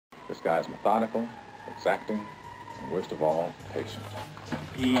This guy's methodical, exacting, and worst of all, patient.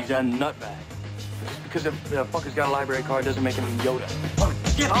 He's a nutbag. Just because the fucker's got a library card doesn't make him Yoda. Well,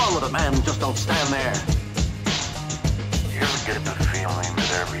 get on with it, man. Just don't stand there. You ever get the feeling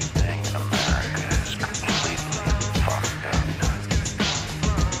that everything in America is completely fucked up?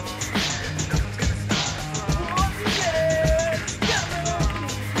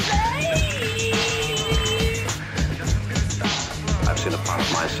 I've seen a part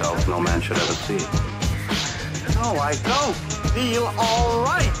of myself no man should ever see. No, I don't feel all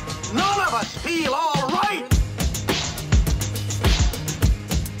right. None of us feel all right.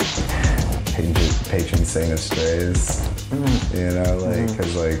 Patron saint of strays, you know, like,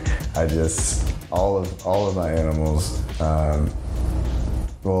 because like I just all of my animals,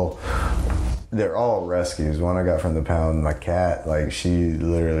 well, they're all rescues. One I got from the pound, my cat, like she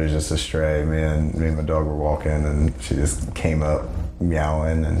literally was just a stray. Me and my dog were walking and she just came up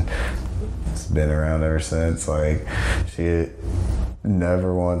meowing and it's been around ever since. Like she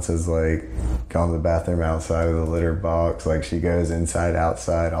never once has like gone to the bathroom outside of the litter box. Like she goes inside,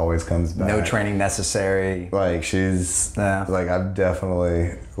 outside, always comes back. No training necessary. Like she's like, I've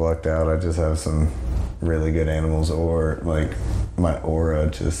definitely lucked out. I just have some really good animals, or like my aura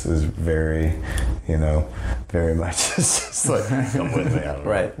just is very, you know, very much just like come with me. I don't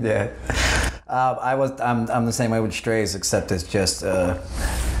know. Right. Yeah. I'm the same way with strays, except it's just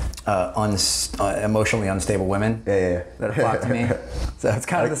emotionally unstable women that flock to me. So it's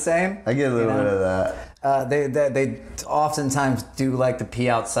kind of the same. I get a little bit of that. They oftentimes do like to pee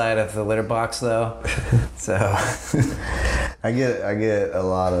outside of the litter box though. So I get a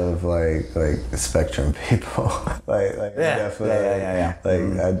lot of like spectrum people. like definitely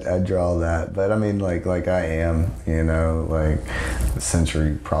like I draw that. But I mean like I am, you know, like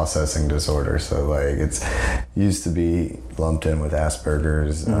sensory processing disorder. So like it's used to be lumped in with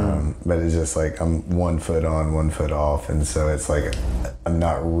Asperger's, but it's just like I'm 1 foot on, 1 foot off, and so it's like I'm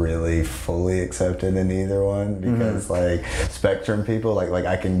not really fully accepted in either one because like spectrum people like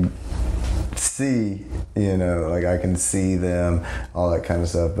I can see, you know, like I can see them, all that kind of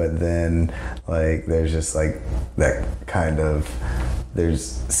stuff, but then like there's just like that kind of,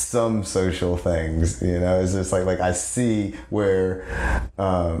 there's some social things, you know, it's just like I see where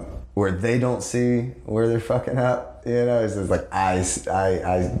they don't see where they're fucking up, you know, it's just like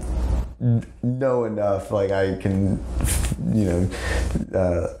I know enough, like I can, you know,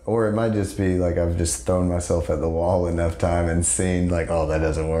 or it might just be like I've just thrown myself at the wall enough time and seen like, oh, that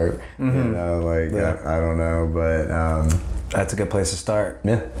doesn't work, you know, like I don't know, but that's a good place to start.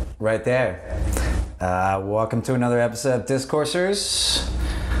 Yeah, right there. Welcome to another episode of Discoursers.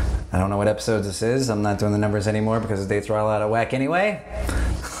 I don't know what episode this is. I'm not doing the numbers anymore because the dates are all out of whack anyway.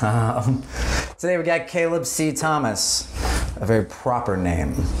 Today we got Caleb C. Thomas, a very proper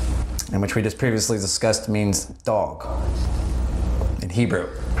name, in which we just previously discussed means dog in Hebrew.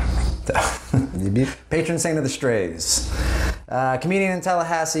 Patron saint of the strays. Comedian in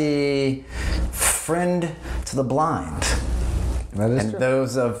Tallahassee, friend to the blind. That is and true.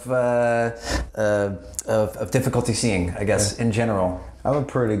 Those of difficulty seeing, I guess, in general. I'm a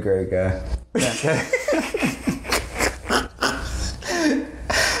pretty great guy.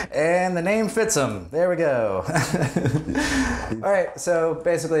 And the name fits him. There we go. All right, so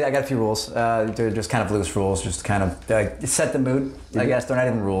basically I got a few rules. They're just kind of loose rules, just kind of set the mood, I guess. They're not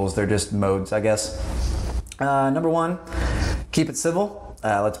even rules, they're just modes, I guess. Number 1, keep it civil.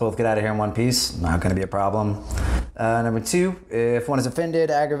 Let's both get out of here in one piece. Not going to be a problem. Number 2, if one is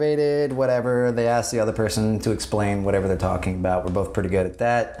offended, aggravated, whatever, they ask the other person to explain whatever they're talking about. We're both pretty good at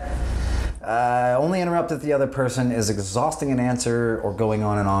that. Only interrupt if the other person is exhausting an answer or going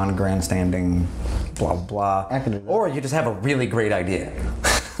on and on, grandstanding, blah, blah. Or you just have a really great idea,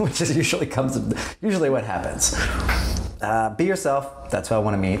 which is usually what happens. Be yourself. That's who I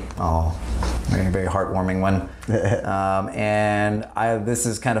want to meet. Oh, very, very heartwarming one. And this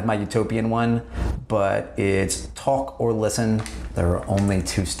is kind of my utopian one, but it's talk or listen. There are only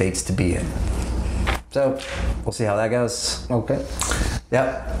 2 states to be in. So we'll see how that goes. Okay.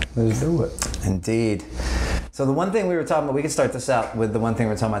 Yep. Let's do it. Indeed. So the one thing we were talking about, we can start this out with the one thing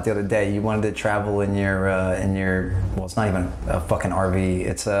we were talking about the other day. You wanted to travel in your, well, it's not even a fucking RV.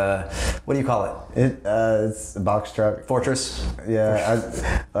 It's what do you call it? It's a box truck. Fortress? Yeah,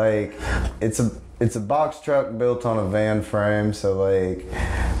 it's a box truck built on a van frame. So like,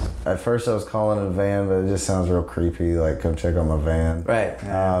 at first I was calling it a van, but it just sounds real creepy. Like, come check out my van. Right.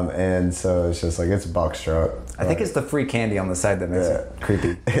 Yeah. And so it's just like, it's a box truck. I think it's the free candy on the side that makes it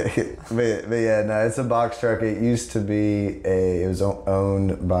creepy. but yeah, no, it's a box truck. It used to be it was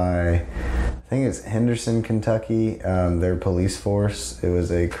owned by, I think it's Henderson, Kentucky. Their police force. It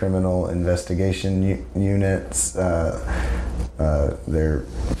was a criminal investigation unit. Their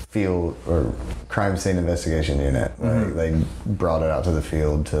field or crime scene investigation unit. Mm-hmm. They brought it out to the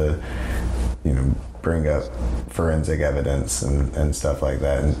field to, bring up forensic evidence and stuff like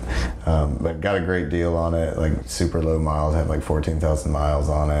that. And but got a great deal on it, like super low miles, had like 14,000 miles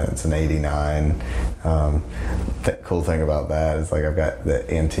on it. It's an 89. Cool thing about that is like I've got the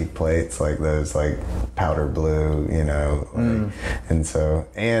antique plates, like those like powder blue, and so,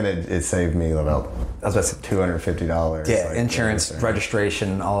 and it saved me about, I was about to say $250. Yeah, like, insurance,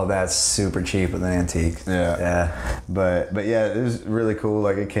 registration, all of that's super cheap with an antique. Yeah. But yeah, it was really cool.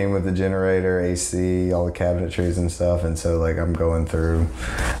 Like it came with the generator, AC, all the cabinetries and stuff. And so like I'm going through,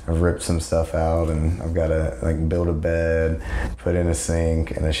 I've ripped some stuff out and I've got to like build a bed, put in a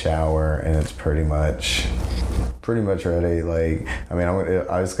sink and a shower, and it's pretty much ready. Like, I mean,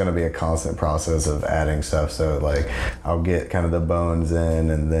 it's going to be a constant process of adding stuff. So like I'll get kind of the bones in,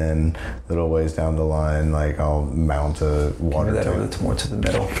 and then little ways down the line, like I'll mount a water tank. Over more to the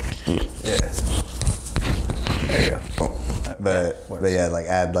middle. Yeah. There you go. Oh. But yeah, like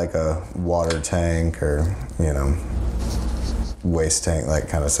add like a water tank or, waste tank, like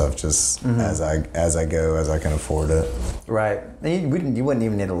kind of stuff, just as I go, as I can afford it. Right. You wouldn't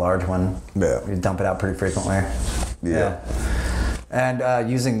even need a large one. Yeah. You dump it out pretty frequently. Yeah. And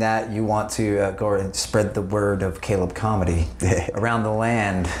using that, you want to go and spread the word of Caleb Comedy around the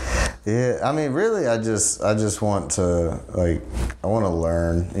land. Yeah, I mean, really, I just want to, like, I want to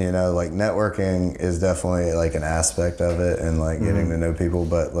learn, like, networking is definitely, like, an aspect of it, and, like, getting to know people,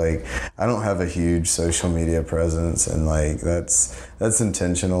 but, like, I don't have a huge social media presence, and, like, that's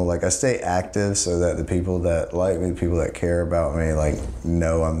intentional. Like, I stay active so that the people that like me, the people that care about me, like,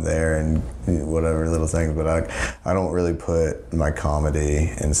 know I'm there and whatever little things, but I don't really put my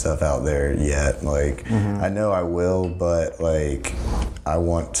comedy and stuff out there yet. Like, I know I will, but, like, I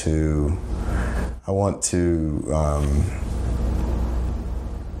want to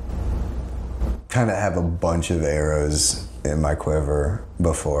kind of have a bunch of arrows in my quiver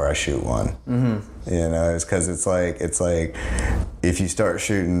before I shoot one. It's because it's like if you start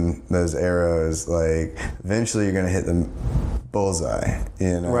shooting those arrows, like eventually you're gonna hit the bullseye,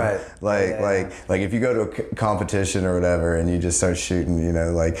 Right. Like if you go to a competition or whatever and you just start shooting,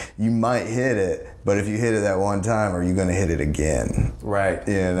 like you might hit it, but if you hit it that one time, are you gonna hit it again? Right.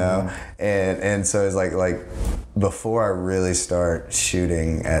 And so it's like before I really start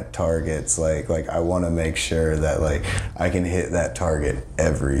shooting at targets, like I want to make sure that like I can hit that target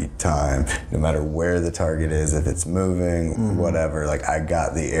every time, no matter where the target is, if it's moving, whatever, like I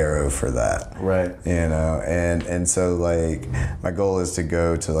got the arrow for that. Right. And so like my goal is to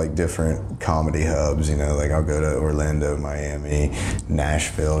go to like different comedy hubs, like I'll go to Orlando, Miami,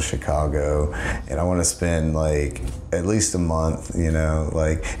 Nashville, Chicago, and I want to spend like at least a month,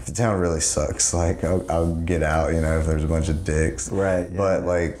 like if the town really sucks, like I'll get out, if there's a bunch of dicks. Right. Yeah, but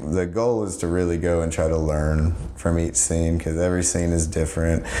like the goal is to really go and try to learn from each scene, because every scene is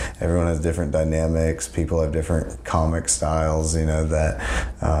different. Everyone has different dynamics. People have different comic styles, that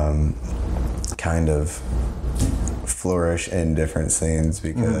kind of flourish in different scenes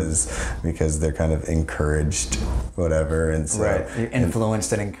because they're kind of encouraged, whatever, and so you're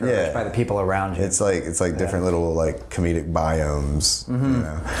influenced and encouraged by the people around you. It's like different little like comedic biomes,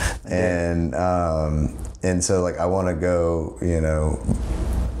 and so like I want to go,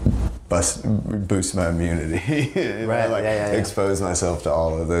 boost my immunity, expose myself to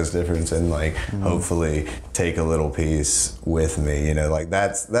all of those differences, and like hopefully take a little piece with me, like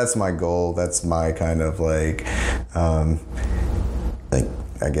that's my goal. That's my kind of like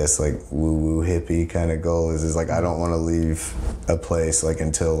I guess like woo-woo hippie kind of goal is like I don't want to leave a place like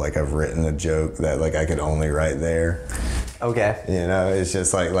until like I've written a joke that like I could only write there. Okay. It's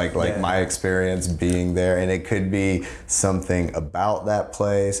just like my experience being there, and it could be something about that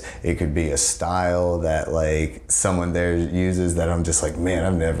place. It could be a style that like someone there uses that I'm just like, man,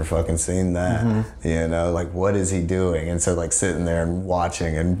 I've never fucking seen that. Like what is he doing? And so like sitting there and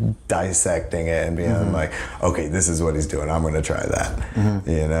watching and dissecting it and being like, okay, this is what he's doing. I'm gonna try that.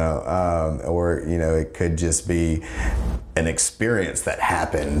 Or it could just be an experience that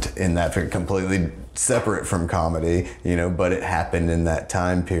happened in that completely separate from comedy, you know, but it happened in that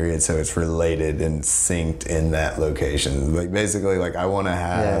time period, so it's related and synced in that location. Like basically, like I want to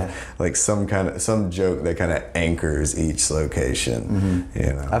have like some joke that kind of anchors each location.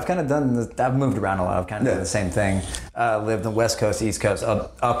 You know, I've kind of done this, I've moved around a lot. I've kind of done the same thing. Lived on the West Coast, East Coast,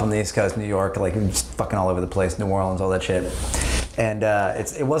 up on the East Coast, New York, like just fucking all over the place, New Orleans, all that shit. And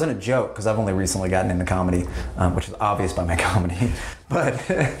it wasn't a joke because I've only recently gotten into comedy, which is obvious by my comedy, but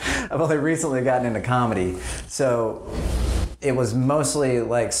I've only recently gotten into comedy. So it was mostly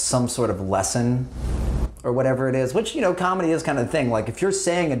like some sort of lesson or whatever it is, which, you know, comedy is kind of the thing. Like if you're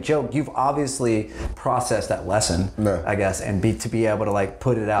saying a joke, you've obviously processed that lesson, I guess, and to be able to like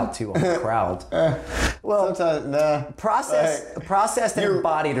put it out to a crowd. Well, sometimes, processed and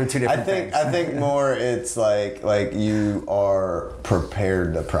embodied are two different things. I think more it's like you are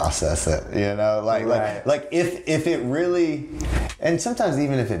prepared to process it, you know, like if it really, and sometimes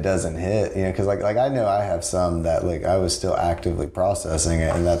even if it doesn't hit, you know, because like I know I have some that like I was still actively processing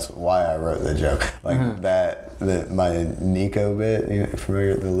it, and that's why I wrote the joke, like my Nico bit, you know,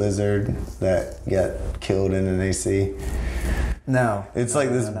 familiar with the lizard that got killed in an AC? No. It's like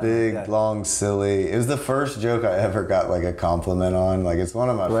this big, long, silly. It was the first joke I ever got like a compliment on. Like it's one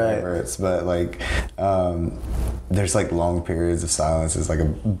of my favorites, but like there's like long periods of silence. It's like a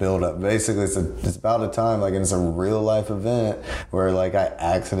build up. Basically, it's about a time like it's a real life event where like I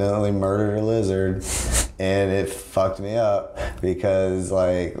accidentally murdered a lizard, and it fucked me up because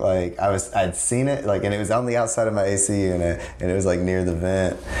like I'd seen it like, and it was on the outside of my AC unit, and it was like near the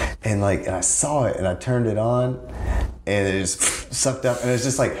vent, and I saw it and I turned it on, and it just sucked up, and it's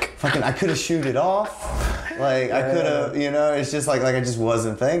just like fucking I could have shooed it off, like I could have, you know, it's just like I just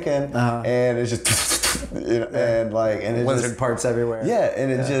wasn't thinking, and it's just you know, and it lizard just, parts everywhere. Yeah,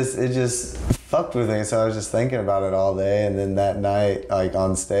 and it just fucked with me. So I was just thinking about it all day, and then that night, like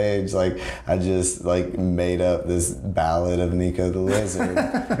on stage, like I just like made up this ballad of Nico the Lizard,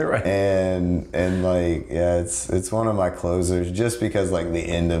 right. and like it's one of my closers, just because like the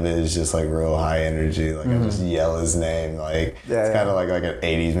end of it is just like real high energy. Like I just yell his name, like it's kind of like an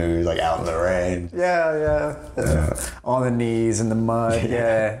 '80s movie, like Out in the Rain. On the knees in the mud.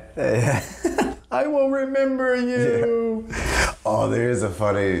 I will remember you. Oh, there's a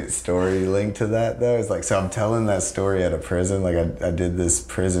funny story linked to that though. It's like, so I'm telling that story at a prison. Like I did this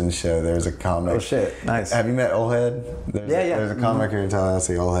prison show. There's a comic. Oh shit, nice. Have you met Oldhead? There's a comic here in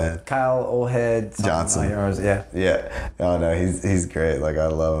Tallahassee, Oldhead. Kyle Oldhead Johnson. Yeah. Oh no, he's great. Like I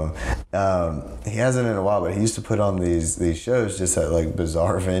love him. He hasn't in a while, but he used to put on these shows just at like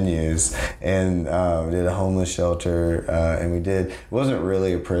bizarre venues, and did a homeless shelter, and it wasn't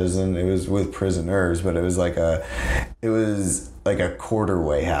really a prison. It was with prisoners, but it was like a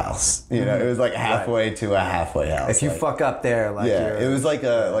quarter-way house. You know, it was like halfway to a halfway house. If you fuck up there, like it was like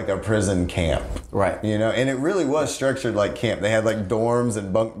a prison camp. Right. You know, and it really was structured like camp. They had like dorms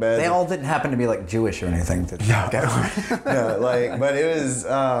and bunk beds. They all didn't happen to be like Jewish or anything. No, like, but it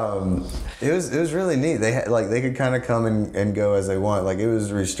was really neat. They had like they could kind of come and go as they want. Like it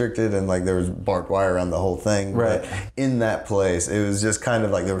was restricted, and like there was barbed wire around the whole thing. Right. But in that place, it was just kind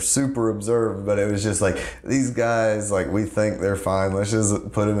of like they were super observed, but it was just like these guys, like we think they're fine. Let's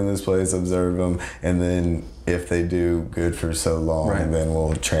just put them in this place, observe them, and then if they do good for so long, then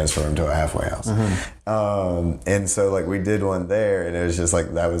we'll transfer them to a halfway house. And so like we did one there, and it was just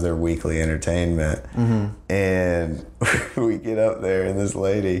like that was their weekly entertainment. And we get up there, and this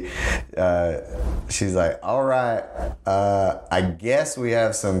lady, she's like, all right, I guess we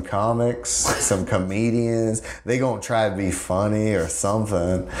have some comics, some comedians. They gonna try to be funny or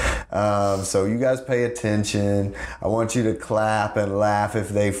something. So you guys pay attention. I want you to clap and laugh if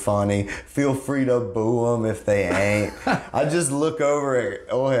they funny. Feel free to boo them if they ain't. I just look over at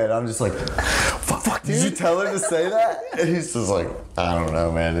Oldhead. I'm just like, fuck, did you tell her to say that? And he's just like, I don't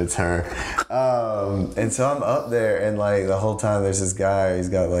know, man, it's her. And so I'm up there, and like the whole time there's this guy, he's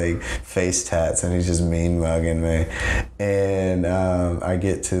got like face tats, and he's just mean mugging me. And I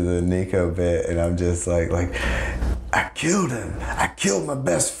get to the Nico bit, and I'm just like I killed him. I killed my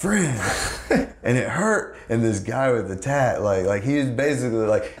best friend. And it hurt. And this guy with the tat, like he was basically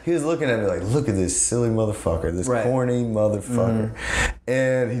like, he was looking at me like, look at this silly motherfucker, this corny motherfucker.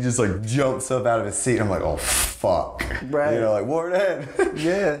 And he just like jumps up out of his seat. I'm like, oh fuck. Right. You know, like Warden.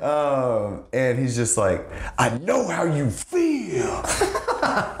 And he's just like, I know how you feel.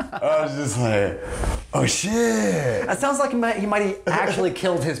 I was just like, oh shit. That sounds like he might have actually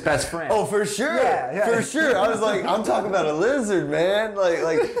killed his best friend. Oh, for sure. Yeah. For sure. I was like, I'm talking about a lizard, man.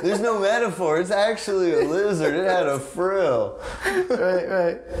 Like there's no metaphor. It's actually a lizard. It had a frill.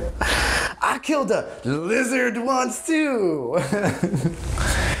 Right. I killed a lizard once too.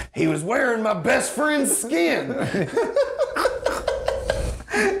 He was wearing my best friend's skin.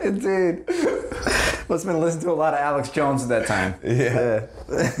 Dude, must have been listening to a lot of Alex Jones at that time. Yeah.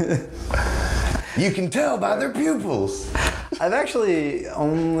 You can tell by their pupils. I've actually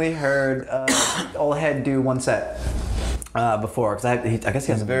only heard Old Head do one set before, because I guess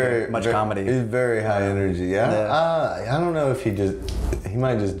he hasn't done much comedy. He's very high energy. Yeah. I don't know if he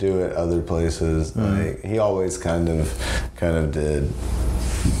might just do it other places. Like he always kind of did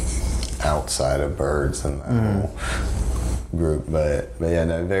outside of Birds and that whole group, but yeah,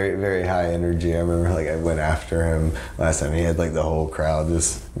 no, very, very high energy. I remember like I went after him last time. He had like the whole crowd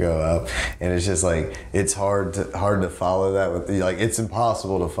just go up, and it's just like it's hard to follow that with like it's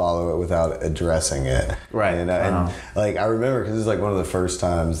impossible to follow it without addressing it, right? And like I remember because it's like one of the first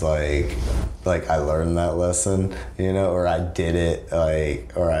times like I learned that lesson, or I did it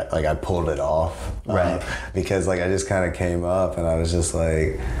or I pulled it off, right? Because like I just kind of came up and I was just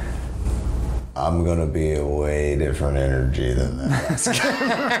like, I'm gonna be a way different energy than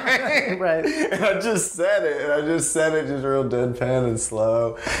that. Right. And I just said it just real deadpan and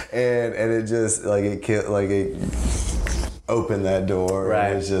slow, and it just like it opened that door. Right.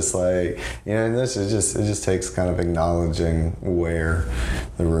 And it's just like, and this is it just takes kind of acknowledging where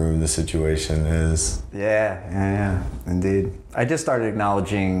the situation is. Yeah, indeed. I just started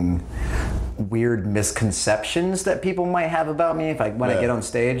acknowledging weird misconceptions that people might have about me when I get on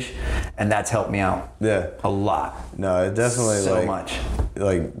stage, and that's helped me out. Yeah, a lot. No, it definitely so much.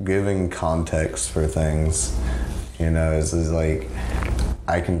 Like giving context for things, is like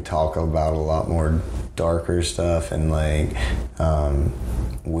I can talk about a lot more darker stuff and like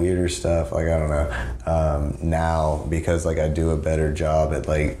weirder stuff, like I don't know, now, because like I do a better job at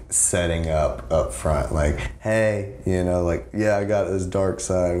like setting up front, like, hey, like, yeah, I got this dark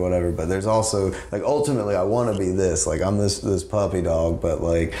side, whatever, but there's also like ultimately I want to be this, like I'm this puppy dog, but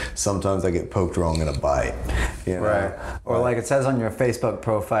like sometimes I get poked wrong in a bite, right? Or like it says on your Facebook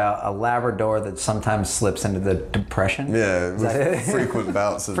profile, a Labrador that sometimes slips into the depression. Yeah, with frequent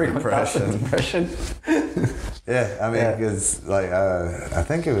bouts of depression. Yeah, I mean, because like I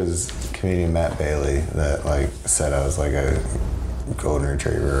think it was comedian Matt Bailey that like said I was like a golden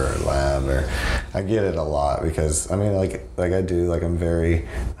retriever or lab, or I get it a lot because I mean like I do, like I'm very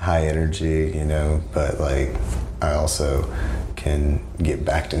high energy, but like I also can get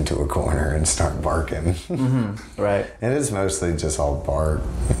backed into a corner and start barking. Mm-hmm. Right. And it's mostly just all bark.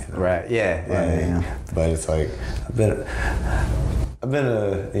 Right. Yeah. But it's like I've been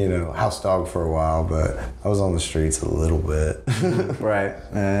a house dog for a while, but I was on the streets a little bit. Right.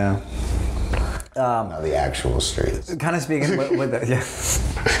 Yeah. Not the actual streets. Kind of speaking with that, yeah.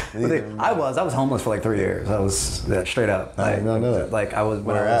 I was homeless for like 3 years. I was straight up. I did not know that. Like I was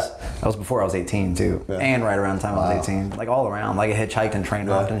before I was 18 too, and right around the time I was 18. Like all around. Like I hitchhiked and train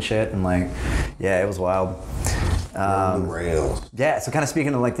walked and shit, and like, yeah, it was wild. The rails. Yeah. So kind of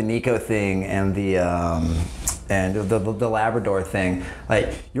speaking of like the Nico thing and the Labrador thing,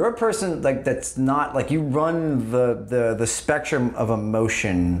 like you're a person like that's not like you run the spectrum of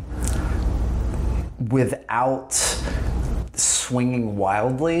emotion without swinging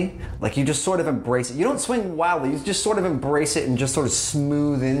wildly. Like you just sort of embrace it. You don't swing wildly, you just sort of embrace it and just sort of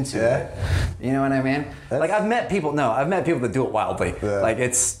smooth into it. You know what I mean? Like I've met people that do it wildly. Like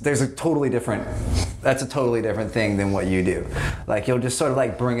that's a totally different thing than what you do. Like you'll just sort of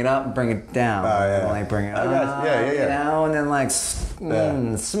like bring it up and bring it down. And like bring it up. And then like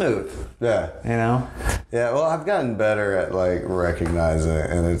smooth. Yeah. Yeah, well I've gotten better at like recognizing it,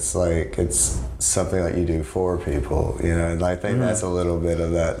 and it's like it's something that you do for people, and I think that's a little bit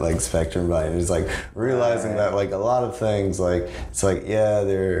of that like spectrum line. It's like realizing that like a lot of things, like it's like, yeah,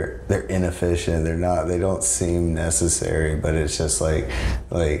 they're inefficient, they don't seem necessary, but it's just like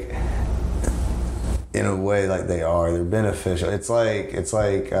in a way like they're beneficial. It's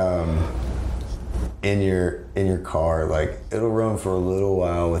like in your car, like it'll run for a little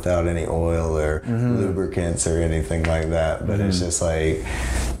while without any oil or lubricants or anything like that, but it's just like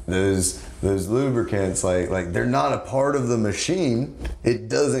those lubricants, like they're not a part of the machine. It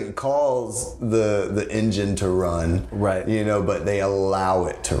doesn't cause the engine to run, right? But they allow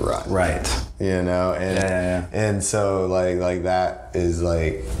it to run, right? And so like that is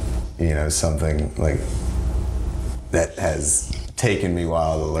like something like that has taken me a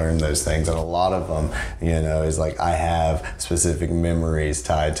while to learn those things, and a lot of them, you know, is like I have specific memories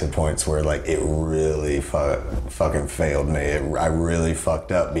tied to points where like it really fucking failed me. I really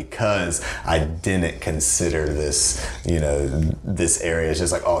fucked up because I didn't consider this, you know, this area is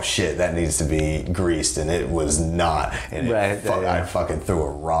just like, oh shit, that needs to be greased, and it was not, and I fucking threw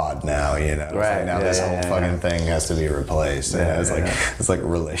a rod now, you know, like now this whole fucking thing has to be replaced. And it's like it's like a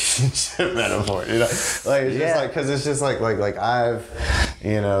relationship metaphor, you know, like it's just like, because it's just like I've,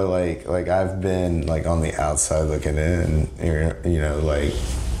 you know, like I've been like on the outside looking in, you know, like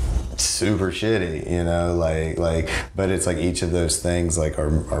super shitty, you know, like but it's like each of those things like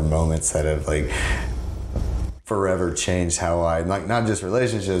are moments that have like forever changed how I, like, not just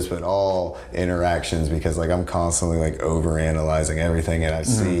relationships but all interactions, because like I'm constantly like overanalyzing everything, and I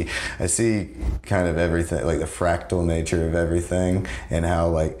see kind of everything, like the fractal nature of everything and how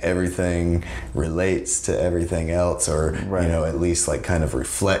like everything relates to everything else, or you know, at least like kind of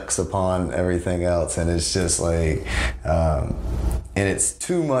reflects upon everything else, and it's just like and it's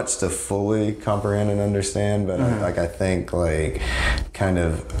too much to fully comprehend and understand, but I think like kind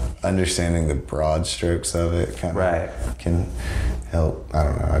of understanding the broad strokes of it kind of can help. I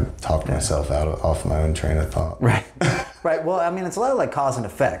don't know, I talked myself off my own train of thought. Right, well, I mean, it's a lot of like cause and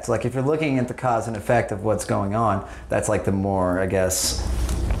effect. Like if you're looking at the cause and effect of what's going on, that's like the more, I guess,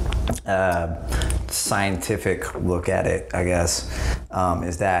 scientific look at it, I guess,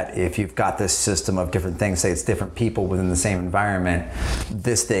 is that if you've got this system of different things, say it's different people within the same environment,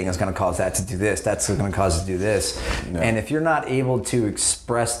 this thing is going to cause that to do this, that's going to cause it to do this. And if you're not able to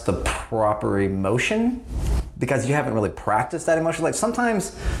express the proper emotion, because you haven't really practiced that emotion, like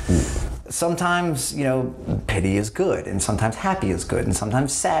sometimes, you know, pity is good, and sometimes happy is good, and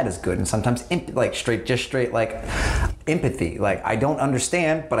sometimes sad is good, and sometimes straight like empathy. Like I don't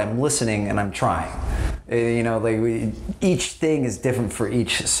understand, but I'm listening and I'm trying. You know, like each thing is different for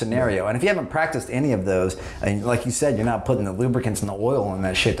each scenario. And if you haven't practiced any of those, and like you said, you're not putting the lubricants and the oil in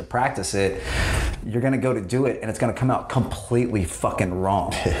that shit to practice it, you're gonna go to do it and it's gonna come out completely fucking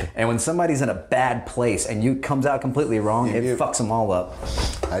wrong. And when somebody's in a bad place and you comes out completely wrong, it fucks them all up.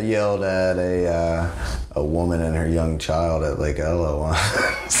 I yelled at a woman and her young child at Lake Ella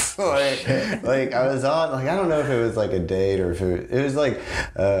once. like I was on, like, I don't know if it was like a date or if it was like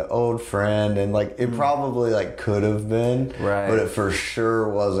an old friend, and like it probably like could have been, but it for sure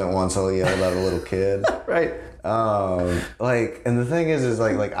wasn't once I yelled at a little kid. Like, and the thing is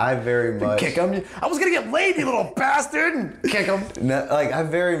like I very much kick him. I was gonna get laid, you little bastard, and kick him. No, like I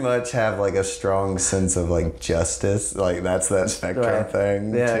very much have like a strong sense of like justice. Like that's that spectrum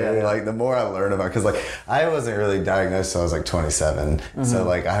thing too. Like the more I learn about, because like I wasn't really diagnosed till I was like 27, so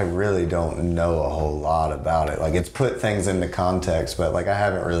like I really don't know a whole lot about it. Like it's put things into context, but like I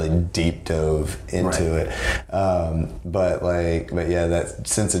haven't really deep dove into it. But yeah, that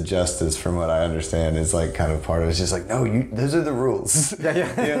sense of justice, from what I understand, is like kind of part of it. It's just like, no, those are the rules. You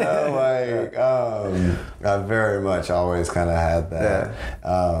know, like I very much always kind of had that.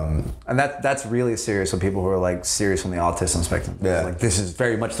 And that's really serious with people who are like serious on the autism spectrum. Like this is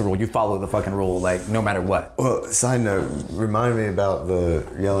very much the rule. You follow the fucking rule, like no matter what. Well, side note, remind me about the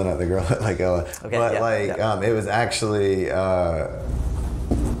yelling at the girl at like Ella. It was actually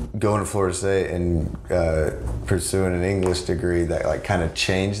going to Florida State and pursuing an English degree that like kind of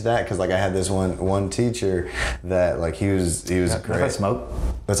changed that, because like I had this one teacher that like he was great. Remember smoke?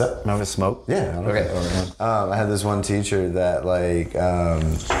 What's that? Remember smoke? Yeah. Okay. I had this one teacher that like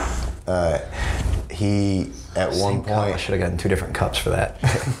he at one point I should have gotten 2 different cups for that.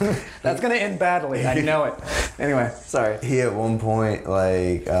 That's gonna end badly. I know it. Anyway, sorry. He at one point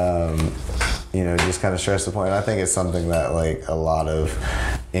like you know, just kind of stressed the point. And I think it's something that like a lot of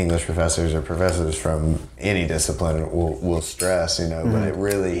English professors or professors from any discipline will stress, you know, but it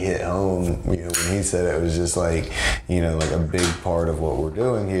really hit home, you know, when he said it was just like, you know, like a big part of what we're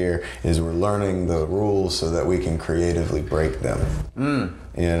doing here is we're learning the rules so that we can creatively break them.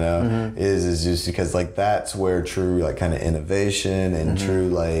 You know, is just because like that's where true like kind of innovation and true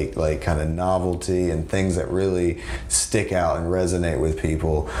like kind of novelty and things that really stick out and resonate with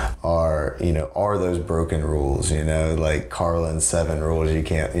people are, you know, are those broken rules, you know, like Carlin's 7 rules you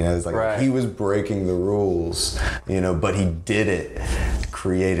can't, you know, it's like he was breaking the rules, you know, but he did it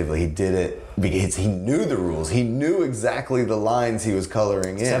creatively. He did it because he knew the rules. He knew exactly the lines he was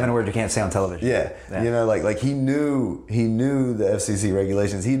coloring in. 7 words you can't say on television. Yeah. You know, like he knew the FCC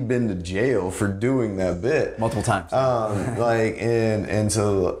regulations. He'd been to jail for doing that bit multiple times. Like and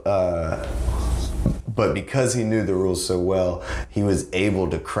so but because he knew the rules so well, he was able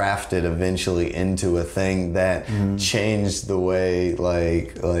to craft it eventually into a thing that changed the way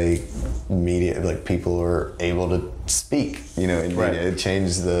like media, like people are able to speak, you know, in media. It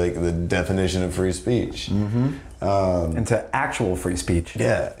changed the definition of free speech. Into actual free speech.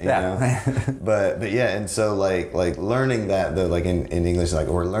 Yeah, you know? but yeah, and so like learning that though, like in English, like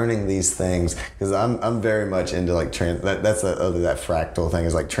we're learning these things because I'm very much into like that's that fractal thing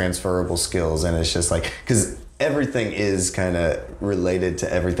is like transferable skills, and it's just like because everything is kind of related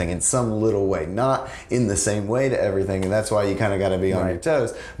to everything in some little way, not in the same way to everything, and that's why you kind of got to be on your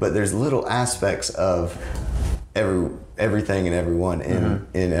toes. But there's little aspects of everything and everyone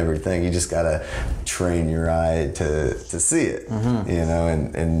in everything. You just gotta train your eye to see it, you know,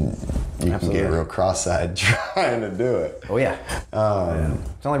 and you can get real cross-eyed trying to do it. Oh yeah.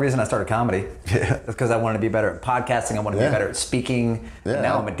 It's the only reason I started comedy. It's because I wanted to be better at podcasting. I wanted to be better at speaking. And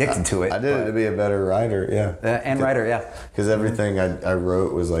now I'm addicted to it. I did it to be a better writer, and writer, because everything I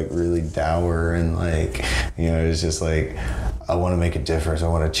wrote was like really dour and like, you know, it's just like I want to make a difference. I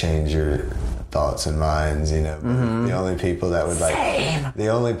want to change your thoughts and minds, you know. But the only people that would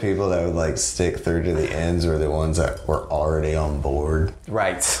like stick through to the ends were the ones that were already on board.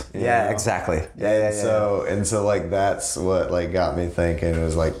 Right. You Yeah, know? exactly. So like that's what like got me thinking. It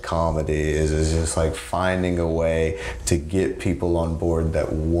was like comedy is just like finding a way to get people on board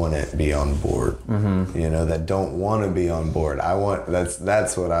that wouldn't be on board. You know, that don't want to be on board.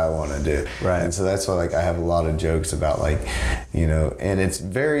 That's what I want to do. Right. And so that's why like I have a lot of jokes about like, you know, and it's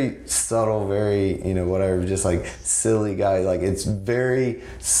very subtle, very, you know, whatever, just like silly guy, like it's very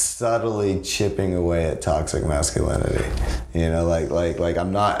subtly chipping away at toxic masculinity, you know, like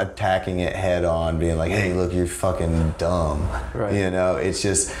I'm not attacking it head on being like, hey, look, you're fucking dumb, you know, it's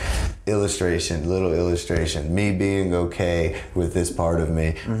just little illustration, me being okay with this part of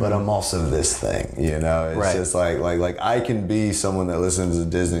me, but I'm also this thing, you know, it's just like I can be someone that listens to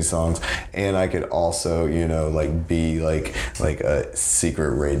Disney songs, and I could also, you know, like be like a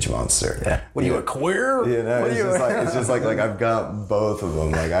secret rage monster. What are you, a queer? You know, it's just like I've got both of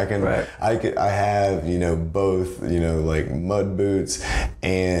them. Like I have, you know, both, you know, like mud boots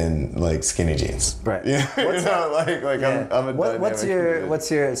and like skinny jeans. Right. Yeah. You know, like I'm a what's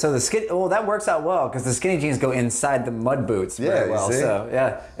your so the skin? Well, that works out well because the skinny jeans go inside the mud boots very well. You see? So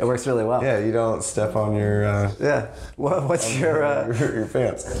yeah, it works really well. Yeah, you don't step on your What's your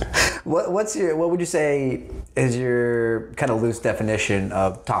pants? What would you say is your kind of loose definition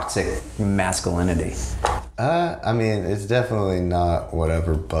of toxic masculinity? I mean, it's definitely not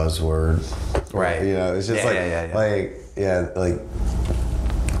whatever buzzword. Right. You know, it's just I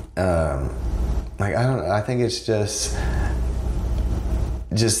don't know. I think it's just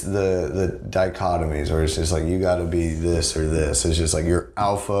the dichotomies where it's just like you got to be this or this. It's just like you're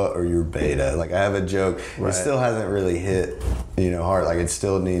alpha or you're beta. Like I have a joke. It still hasn't really hit, you know, hard. Like it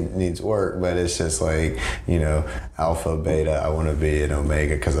still needs work, but it's just like, you know, alpha, beta. I want to be an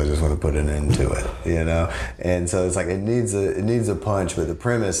omega because I just want to put an end to it, you know. And so it's like it needs a punch, but the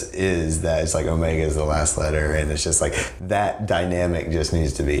premise is that it's like omega is the last letter, and it's just like that dynamic just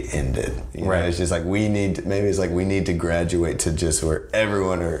needs to be ended. You know? It's just like we need to graduate to just where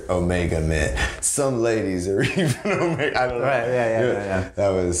everyone are omega men. Some ladies are even omega. I don't know. Yeah. That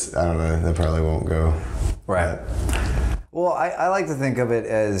was, I don't know. That probably won't go. Right. Well, I like to think of it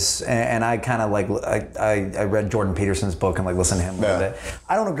as, and I kind of like, I read Jordan Peterson's book and like listen to him a little bit.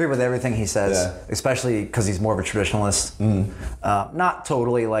 I don't agree with everything he says, especially because he's more of a traditionalist. Not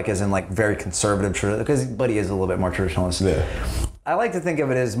totally like as in like very conservative, but he is a little bit more traditionalist. Yeah. I like to think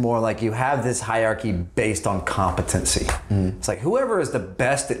of it as more like you have this hierarchy based on competency. It's like whoever is the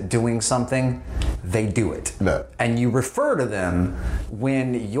best at doing something, they do it. Yeah. And you refer to them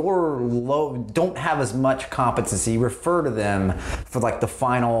when you're don't have as much competency, you refer to them for like the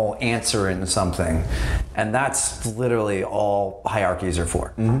final answer in something. And that's literally all hierarchies are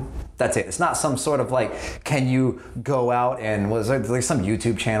for. That's it. It's not some sort of like, can you go out and was there like some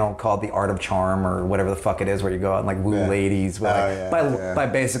YouTube channel called The Art of Charm or whatever the fuck it is where you go out and like woo ladies with, by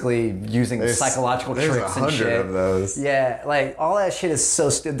basically using psychological tricks and shit. There's 100 of those. Yeah, like all that shit is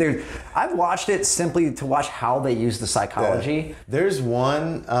so stupid. Dude, I've watched it simply to watch how they use the psychology. Yeah. There's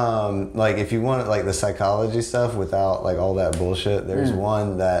one, like if you want like the psychology stuff without like all that bullshit, there's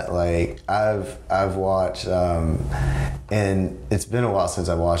one that like I've watched, and it's been a while since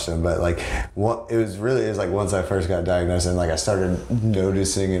I watched them, but like it was like once I first got diagnosed and like I started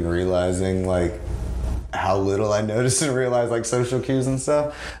noticing and realizing like how little I noticed and realized like social cues and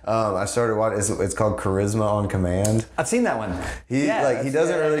stuff. I started watching. It's called Charisma on Command. I've seen that one. He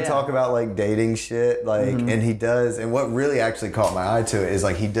doesn't really talk about like dating shit, like, and he does. And what really actually caught my eye to it is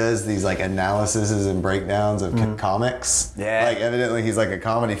like he does these like analyses and breakdowns of comics. Yeah. Like evidently he's like a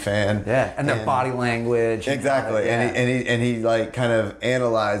comedy fan. Yeah, and their body language. Exactly, and he like kind of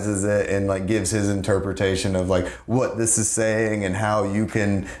analyzes it and like gives his interpretation of like what this is saying and how you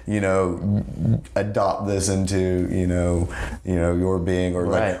can adopt this into your being, or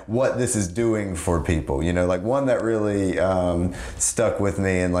like what this is doing for people. Like one that really stuck with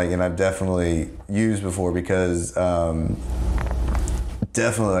me and I've definitely used before because.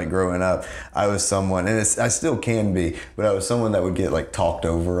 Definitely, like growing up, I was someone, and I still can be, but I was someone that would get like talked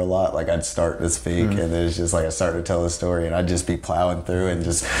over a lot. Like I'd start to speak, and it's just like I started to tell a story, and I'd just be plowing through, and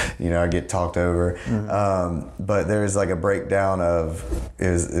just I get talked over. But there's like a breakdown of it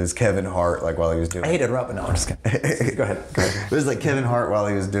was Kevin Hart, like while he was doing. I hate to interrupt, but no, I'm just kidding. Go ahead. It was like Kevin Hart while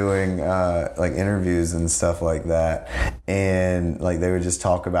he was doing like interviews and stuff like that, and like they would just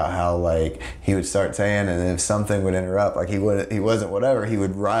talk about how like he would start saying, and if something would interrupt, like he wasn't whatever. He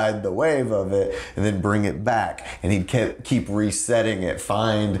would ride the wave of it and then bring it back, and he'd keep resetting it,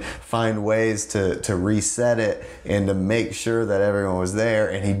 find ways to reset it and to make sure that everyone was there,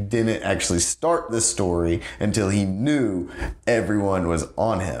 and he didn't actually start the story until he knew everyone was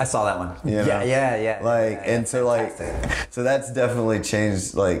on him. I saw that one. Yeah. So that's definitely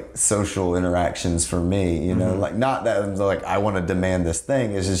changed like social interactions for me, like not that I'm like I want to demand this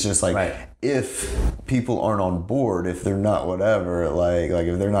thing, it's just like if people aren't on board, if they're not whatever, like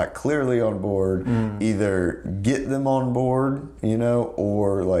if they're not clearly on board, either get them on board,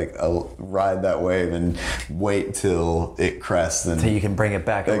 or like ride that wave and wait till it crests and till you can bring it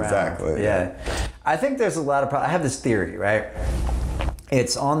back around. Exactly. Yeah. I think there's a lot of I have this theory, right?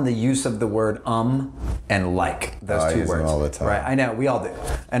 It's on the use of the word and like, those two I use words. them all the time. Right, I know, we all do.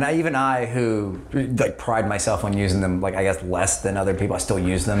 And I who like pride myself on using them, like I guess less than other people, I still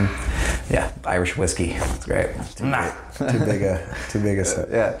use them. Yeah, Irish whiskey, it's great. Too big a set.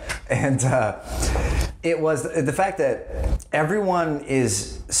 Yeah, and it was the fact that everyone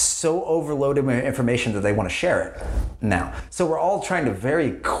is so overloaded with information that they want to share it now. So we're all trying to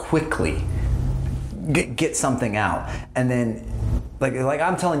very quickly get something out, and then like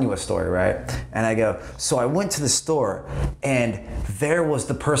I'm telling you a story, right? And I go, so I went to the store, and there was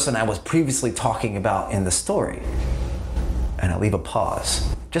the person I was previously talking about in the story. And I leave a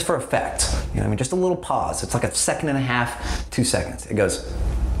pause, just for effect. Just a little pause. It's like 1.5 seconds, 2 seconds. It goes,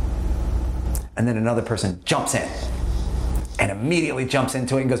 and then another person jumps in and immediately jumps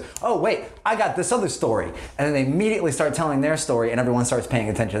into it and goes, oh wait, I got this other story. And then they immediately start telling their story, and everyone starts paying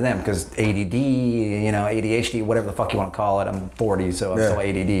attention to them because ADD, ADHD, whatever the fuck you want to call it. I'm 40, so I'm still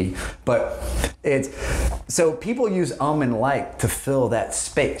ADD. But so people use and like to fill that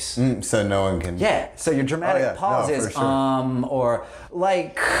space. So no one can. Yeah, so your dramatic pause is sure. Or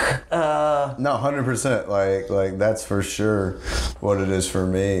like. No, 100%. Like that's for sure what it is for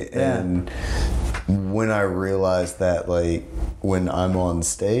me. Yeah. And when I realized that, like, when I'm on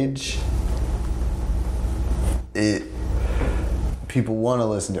stage, people want to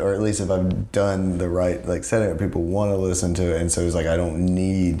listen to, or at least if I've done the right like setting up, people want to listen to it, and so it's like I don't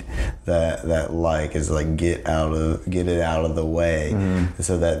need that it's like get it out of the way,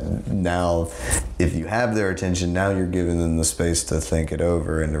 so that now if you have their attention, now you're giving them the space to think it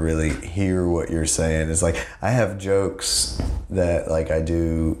over and to really hear what you're saying. It's like I have jokes that like I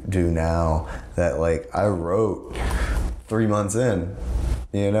do now that like I wrote 3 months in.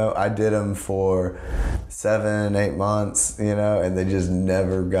 I did them for 7-8 months, and they just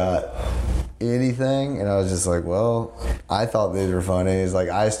never got anything. And I was just like, well, I thought these were funny. It's like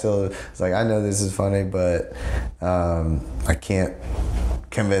I know this is funny, but I can't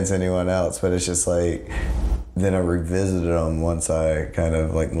convince anyone else. But it's just like, then I revisited them once I kind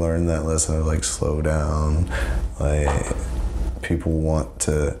of like learned that lesson of like slow down. Like people want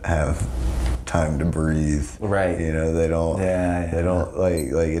to have time to breathe, right? They don't. They don't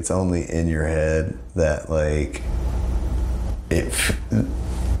like it's only in your head that like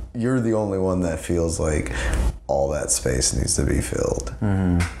you're the only one that feels like all that space needs to be filled.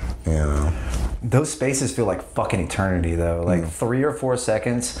 Those spaces feel like fucking eternity, though. Like 3 or 4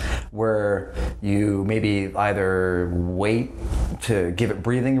 seconds where you maybe either wait to give it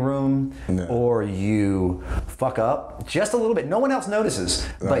breathing room, or you fuck up just a little bit. No one else notices,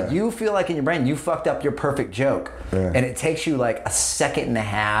 but you feel like in your brain you fucked up your perfect joke, and it takes you like 1.5 seconds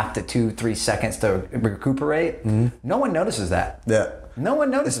to 2-3 seconds to recuperate. No one notices that. No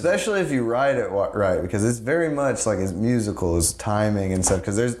one notices. Especially if you write it right, because it's very much like it's musical, it's timing and stuff.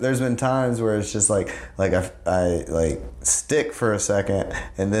 Because there's been times where it's just like I like stick for a second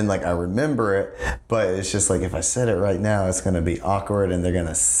and then like I remember it, but it's just like if I said it right now, it's gonna be awkward and they're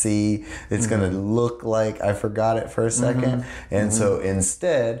gonna see. It's gonna look like I forgot it for a second, and so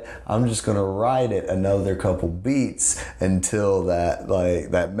instead I'm just gonna write it another couple beats until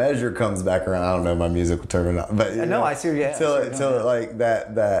that measure comes back around. I don't know my musical terminology, but no, I see. Yeah, till it like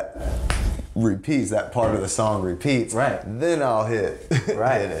that repeats, that part of the song repeats. Right. Then I'll hit.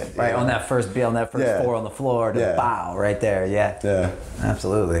 Right. hit it, Right. On that first beat, on that first four on the floor, to bow right there. Yeah. Yeah.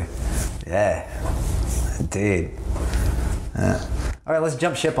 Absolutely. Yeah. Indeed. All right, let's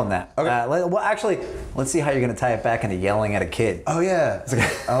jump ship on that. Okay. Well, actually, let's see how you're going to tie it back into yelling at a kid. Oh yeah,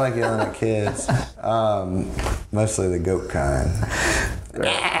 I like yelling at kids. Mostly the goat kind.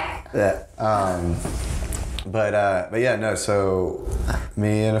 Yeah. But yeah, no. So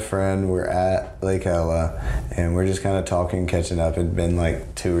me and a friend were at Lake Ella, and we're just kind of talking, catching up. It'd been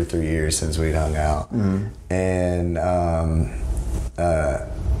like 2 or 3 years since we'd hung out, and I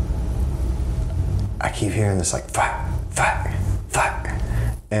keep hearing this like fuck,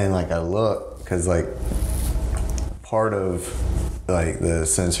 and like I look because like part of like the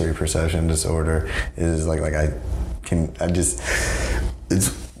sensory perception disorder is like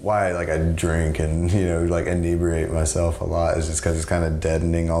it's why like I drink and like inebriate myself a lot is just because it's kind of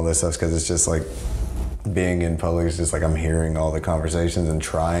deadening all this stuff, because it's just like being in public is just like I'm hearing all the conversations and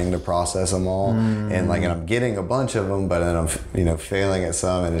trying to process them all, and like and I'm getting a bunch of them, but then I'm failing at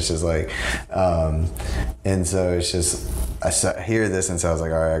some, and it's just like and so it's just I hear this, and so I was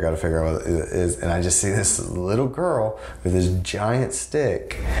like, all right, I got to figure out what it is, and I just see this little girl with this giant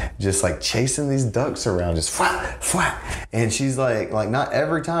stick just like chasing these ducks around, just flap flap, and she's like not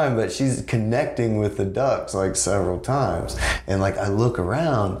every time, but she's connecting with the ducks like several times, and like I look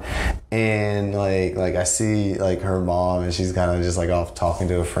around and like I see like her mom, and she's kind of just like off talking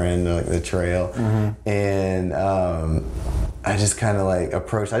to a friend like the trail, and I just kind of like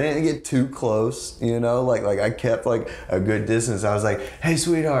approached. I didn't get too close, like I kept like a good distance. I was like, hey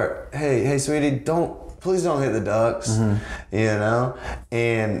sweetheart, hey sweetie, please don't hit the ducks,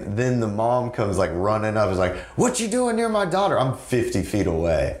 and then the mom comes like running up, is like, what you doing near my daughter? I'm 50 feet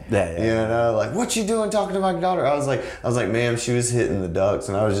away. Like, what you doing talking to my daughter? I was like, ma'am, she was hitting the ducks,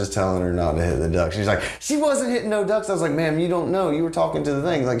 and I was just telling her not to hit the ducks. She's like, she wasn't hitting no ducks. I was like, ma'am, you don't know, you were talking to the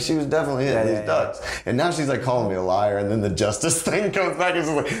thing. Like, she was definitely hitting these ducks. And now she's like calling me a liar, and then the justice thing comes back, and it's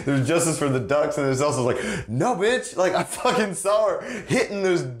like, there's justice for the ducks, and there's also like, no bitch, like I fucking saw her hitting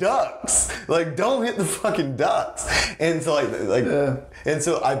those ducks. Like, don't hit the fucking ducks. And so and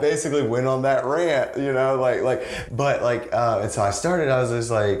so I basically went on that rant, and so I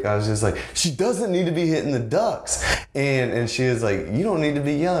was just like, she doesn't need to be hitting the ducks, and she was like, you don't need to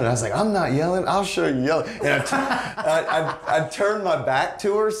be yelling. I was like, I'm not yelling, I'll show you yelling. And I turned my back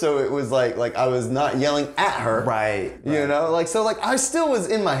to her, so it was like I was not yelling at her, right. So I still was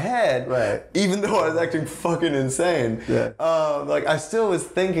in my head, right, even though I was acting fucking insane. I still was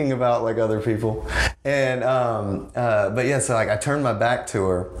thinking about like other people, and but yeah, so I turned my back to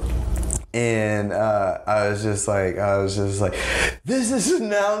her, and I was just like, this is an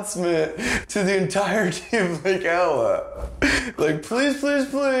announcement to the entirety of Lake Ella. Like, please, please,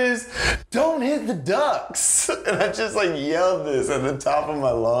 please, don't hit the ducks. And I just like yelled this at the top of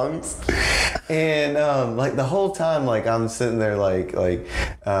my lungs. And the whole time, I'm sitting there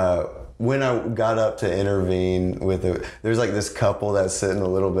when I got up to intervene with it, there's like this couple that's sitting a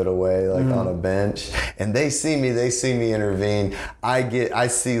little bit away, on a bench, and they see me intervene. I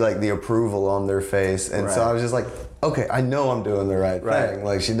see like the approval on their face, and so I was just like, okay, I know I'm doing the right thing.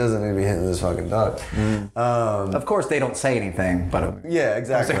 Like, she doesn't need to be hitting this fucking duck. Of course, they don't say anything, but yeah,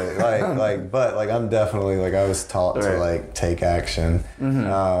 exactly. But I'm definitely I was taught to take action,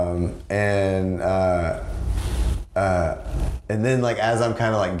 and then as I'm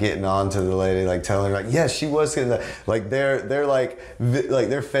kind of getting on to the lady, telling her yes, she was hitting that, they're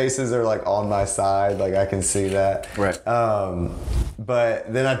their faces are on my side, I can see that. Right.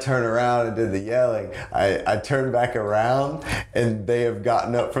 But then I turned around and did the yelling. I turned back around, and they have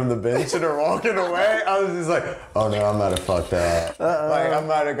gotten up from the bench and are walking away. I was just like, oh no, I might have fucked up. I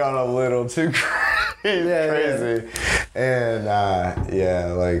might have gone a little too crazy. And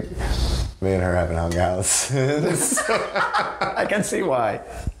me and her haven't hung out since. I can see why.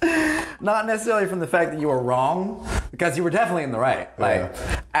 Not necessarily from the fact that you were wrong, because you were definitely in the right.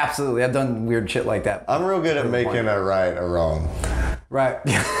 Absolutely. I've done weird shit like that. I'm real good at making a right a wrong. Right.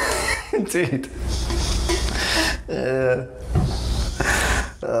 Indeed.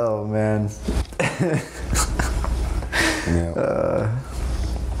 Oh, man.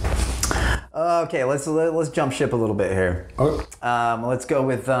 Okay, let's jump ship a little bit here. Okay. Let's go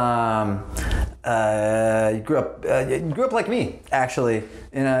with you grew up like me, actually,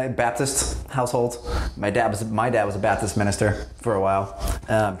 in a Baptist household. My dad was a Baptist minister for a while.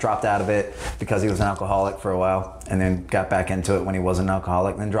 Dropped out of it because he was an alcoholic for a while, and then got back into it when he wasn't an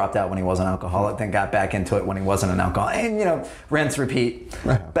alcoholic. Then dropped out when he was an alcoholic. Then got back into it when he wasn't an alcoholic. And rinse, repeat,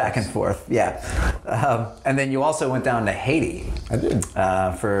 back and forth. Yeah. And then you also went down to Haiti. I did.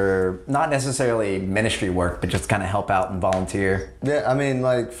 For not necessarily ministry work, but just kind of help out and volunteer. Yeah, I mean,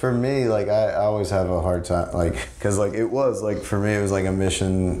 like, for me, like, I always have a hard time, like, because, like, it was, like, for me, it was, like, a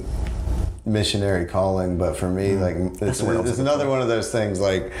missionary calling, but for me, like, it's another one of those things,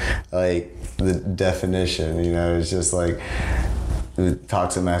 like the definition, it's just, like, the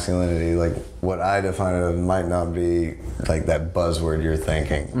toxic masculinity, like, what I define it as might not be like that buzzword you're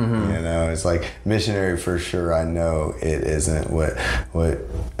thinking. It's like missionary for sure. I know it isn't what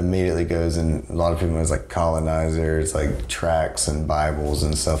immediately goes in. A lot of people is like colonizers, like tracts and Bibles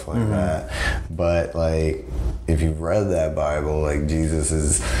and stuff like that. But like, if you've read that Bible, like Jesus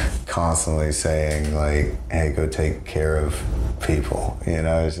is constantly saying like, hey, go take care of people.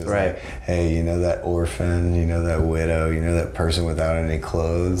 It's just like, hey, that orphan, that widow, that person without any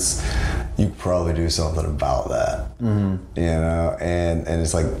clothes, you could probably do something about that. And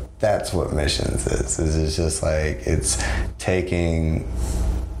it's like, that's what missions is. It's just like, it's taking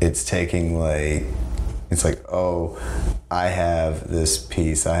like, it's like, oh, I have this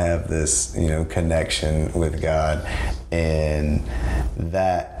peace, I have this, connection with God, and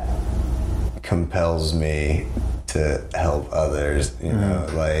that compels me to help others,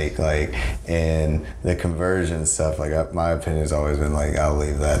 like, and the conversion stuff, like, my opinion has always been like, I'll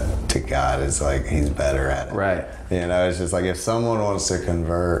leave that to God. It's like, he's better at it. Right. It's just like, if someone wants to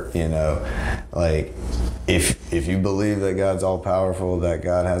convert, like, if you believe that God's all powerful, that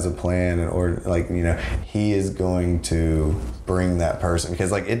God has a plan, or like, he is going to bring that person,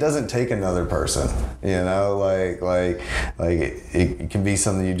 because like, it doesn't take another person, like it can be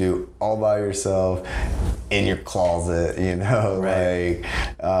something you do all by yourself in your closet, like,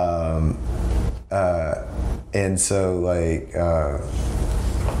 and so like, I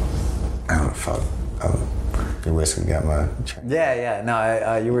don't know if your whiskey got my train.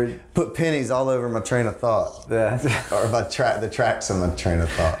 No, you were put pennies all over my train of thought. Yeah, or the tracks of my train of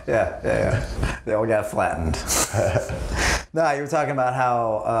thought. Yeah. They all got flattened. No, you were talking about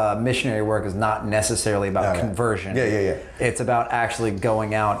how missionary work is not necessarily about conversion. Yeah. It's about actually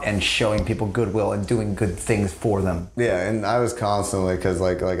going out and showing people goodwill and doing good things for them. Yeah, and I was constantly, because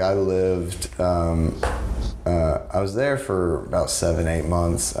like I lived. I was there for about 7-8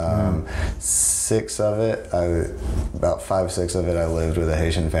 months. 6 of it, about 5-6 of it, I lived with a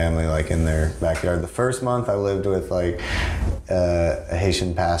Haitian family, like in their backyard. The first month, I lived with like a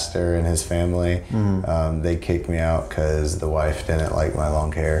Haitian pastor and his family. They kicked me out because the wife didn't like my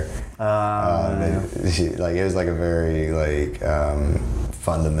long hair. It was like a very like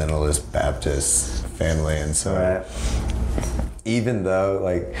fundamentalist Baptist family, and so. Even though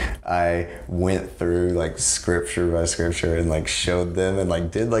like I went through like scripture by scripture and like showed them and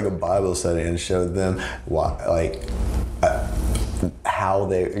like did like a Bible study and showed them why, like how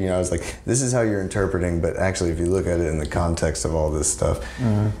they, I was like, this is how you're interpreting, but actually if you look at it in the context of all this stuff,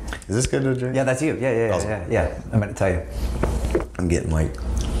 is this good to drink? Yeah, that's you. Yeah. Awesome. Yeah. I'm gonna tell you. I'm getting like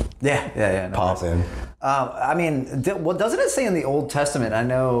pop in. I mean, well, doesn't it say in the Old Testament? I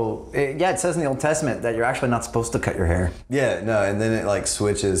know, it says in the Old Testament that you're actually not supposed to cut your hair. Yeah, no, and then it like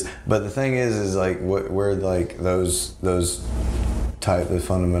switches. But the thing is like where like those type of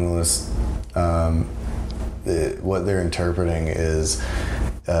fundamentalists, what they're interpreting is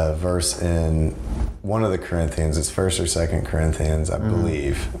a verse in one of the Corinthians. It's 1st or 2nd Corinthians, I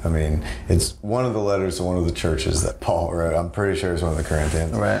believe. I mean, it's one of the letters to one of the churches that Paul wrote. I'm pretty sure it's one of the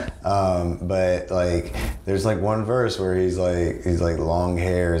Corinthians. Right. But like, there's like one verse where he's like, long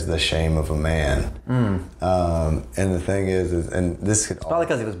hair is the shame of a man. And the thing is and this could probably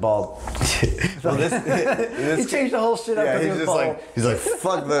because he was bald. Well, he changed the whole shit up because he was bald. He's like,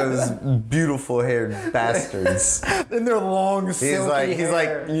 fuck those beautiful haired bastards. And their long silky He's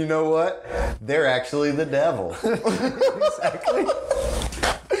like, you know what? They're actually the devil. Exactly.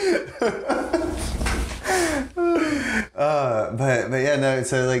 But yeah, no,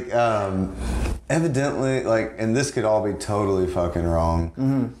 so like evidently, like, and this could all be totally fucking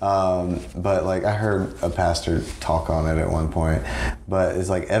wrong, but like I heard a pastor talk on it at one point, but it's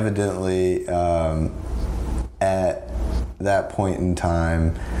like evidently at that point in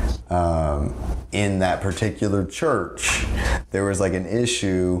time, in that particular church, there was like an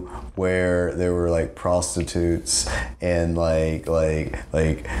issue where there were like prostitutes and like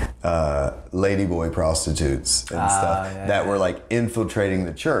ladyboy prostitutes and stuff that were like infiltrating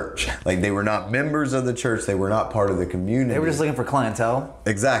the church. Like they were not members of the church, they were not part of the community. They were just looking for clientele.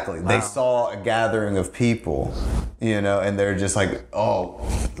 Exactly. Wow. They saw a gathering of people, and they're just like, oh,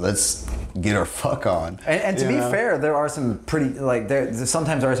 let's get our fuck on. And to be fair, there are some pretty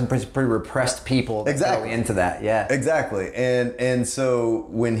sometimes there are some pretty repressed people that go into that. Yeah. Exactly. And so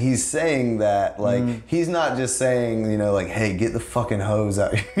when he's saying that, like he's not just saying, like, hey, get the fucking hose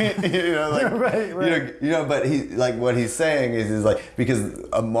out. Right. But he like what he's saying is like, because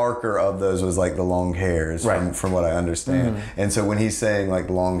a marker of those was like the long hairs from what I understand. And so when he's saying like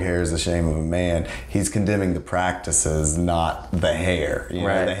long hair is the shame of a man, he's condemning the practices, not the hair.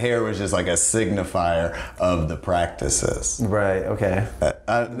 The hair was just like a signifier of the practices. Right. Okay.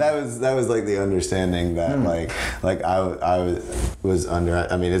 That was like the understanding that like I was under.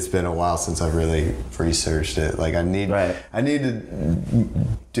 I mean, it's been a while since I've really researched it. Like I need to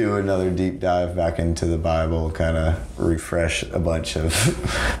do another deep dive back into the Bible, kind of refresh a bunch of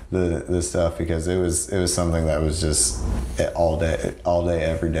the stuff, because it was something that was just all day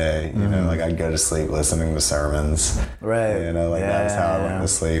every day. Like I'd go to sleep listening to sermons. Right. That was how I went to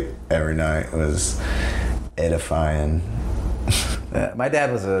sleep every night. It was edifying. My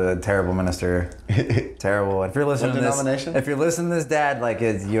dad was a terrible minister. Terrible. If you're listening to this, Dad, like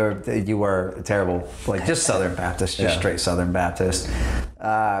you were terrible. Like just Southern Baptist, straight Southern Baptist.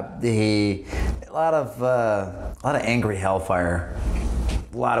 A lot of angry hellfire.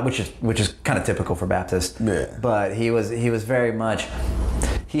 A lot of which is kind of typical for Baptists. Yeah. But he was very much.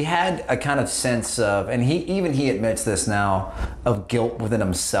 He had a kind of sense of, and he admits this now, of guilt within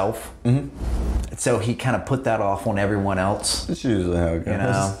himself. Mm-hmm. So he kind of put that off on everyone else. That's usually how it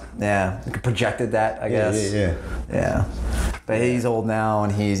goes. Yeah, projected that, I guess. Yeah. But he's old now,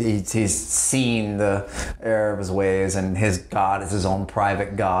 and he's seen the error of his ways, and his God is his own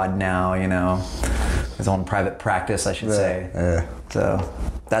private God now. His own private practice, I should say. Yeah. So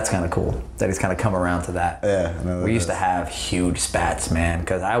that's kind of cool that he's kind of come around to that. Yeah. We used to have huge spats, man,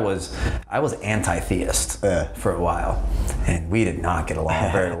 because I was anti-theist for a while, and we did not get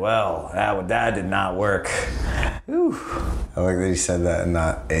along very well. That did not work. Whew. I like that you said that and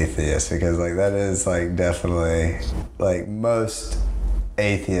not atheist, because like that is like definitely like most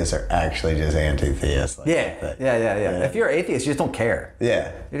atheists are actually just anti-theists. Yeah. If you're atheist, you just don't care.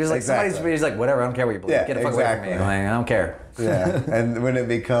 Yeah. You're just like, somebody's like, whatever, I don't care what you believe. Get the fuck away from me. Like, I don't care. Yeah. And when it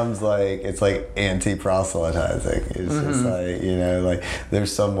becomes like, it's like anti-proselytizing. It's just like, like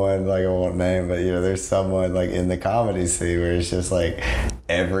there's someone, like I won't name, but there's someone like in the comedy scene where it's just like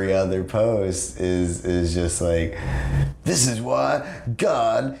every other post is just like, this is why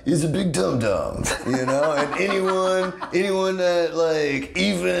God is a big dum-dum, and anyone that like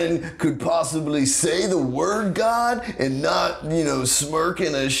even could possibly say the word God and not, smirk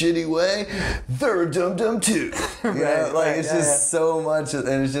in a shitty way, they're a dum-dum too. It's just so much, and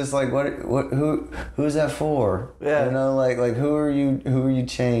it's just like, who's that for? Yeah. Like who are you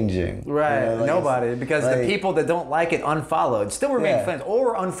changing? Right. Nobody, because the people that don't like it unfollowed still remain friends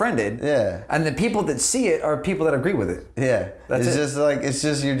or unfriended. Yeah. And the people that see it are people that agree with it. Yeah. It's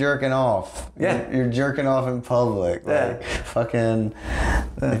just you're jerking off. Yeah. You're jerking off in public. Like fucking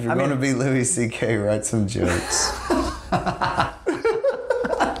if you're gonna be Louis C.K., write some jokes.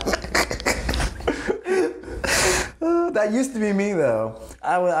 That used to be me, though.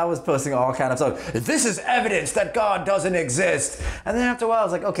 I was posting all kind of stuff. This is evidence that God doesn't exist. And then after a while, I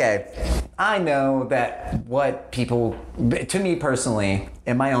was like, okay, I know that what people, to me personally,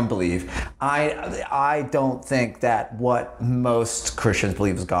 in my own belief, I don't think that what most Christians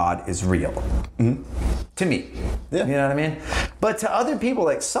believe is God is real. Mm-hmm. To me. Yeah. You know what I mean? But to other people,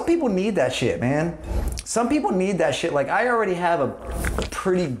 like, some people need that shit, man. Some people need that shit. Like, I already have a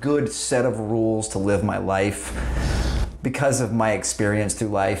pretty good set of rules to live my life, because of my experience through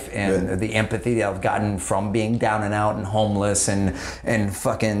life and the empathy that I've gotten from being down and out and homeless and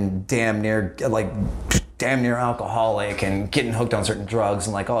fucking damn near alcoholic and getting hooked on certain drugs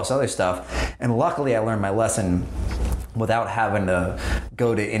and like all this other stuff. And luckily I learned my lesson without having to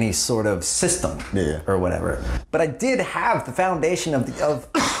go to any sort of system or whatever. But I did have the foundation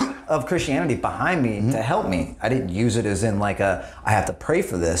of Christianity behind me to help me. I didn't use it as in like I have to pray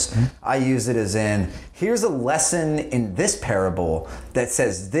for this. I use it as in, here's a lesson in this parable that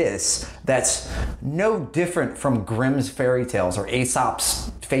says this, that's no different from Grimm's fairy tales or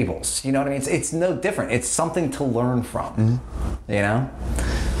Aesop's fables. You know what I mean? It's no different. It's something to learn from, And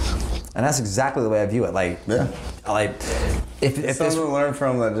that's exactly the way I view it. Like, like if It's this something to learn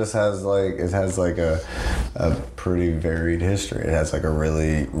from that just has like a pretty varied history. It has like a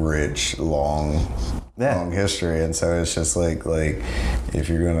really rich, long history, and so it's just like if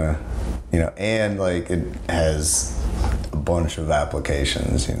you're gonna, and like it has a bunch of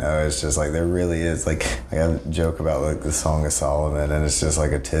applications, it's just like there really is like I joke about like the Song of Solomon, and it's just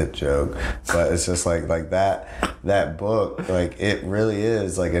like a tit joke, but it's just like that book, like it really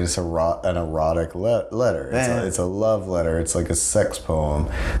is like it's an erotic letter. It's a love letter. It's like a sex poem,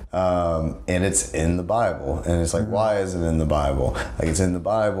 and it's in the Bible, and it's like why is it in the Bible? Like it's in the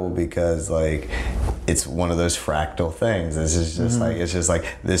Bible because like it's one of those fractal things. It's just like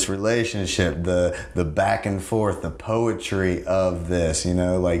this relationship, the back and forth, the poetry of this,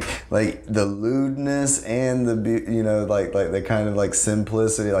 like the lewdness and the like the kind of like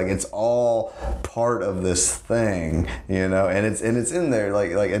simplicity, like it's all part of this thing, and it's in there,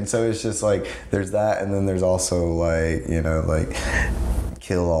 like and so it's just like there's that, and then there's also like like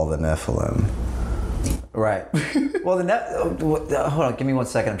kill all the Nephilim. Right. Well, hold on, give me 1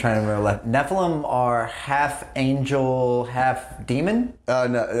 second. I'm trying to remember. Nephilim are half angel, half demon?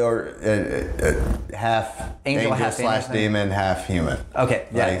 No, or half angel slash demon, half human. Okay,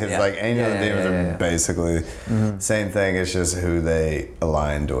 yeah. Because like angels and demons are basically same thing. It's just who they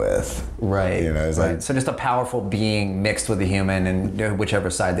aligned with. Right. It's like so just a powerful being mixed with a human, and whichever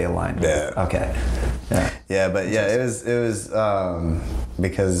side they aligned with. Yeah. Okay. Yeah. Yeah, but yeah, it was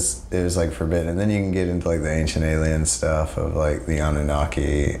because it was like forbidden, and then you can get into like the ancient alien stuff of like the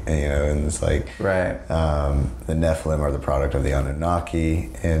Anunnaki, and it's like the Nephilim are the product of the Anunnaki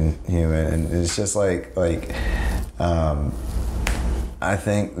and human, and it's just like I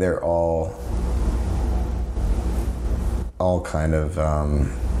think they're all kind of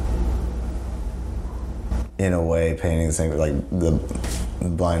in a way painting the same, like the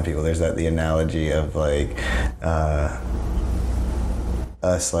blind people. There's the analogy of like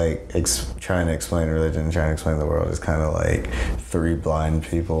us like trying to explain religion, trying to explain the world is kind of like three blind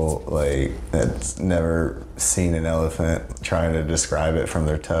people like that's never seen an elephant trying to describe it from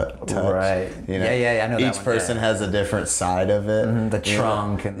their touch. Right. I know each person has a different side of it. The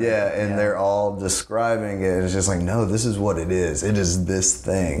trunk. And they're all describing it. It's just like, no, this is what it is. It is this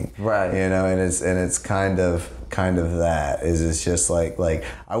thing. Right. And it's kind of that is it's just like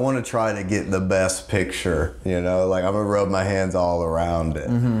I want to try to get the best picture, like I'm gonna rub my hands all around it,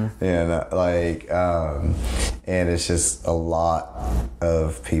 and it's just a lot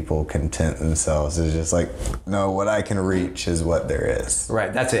of people content themselves. It's just like, no, what I can reach is what there is.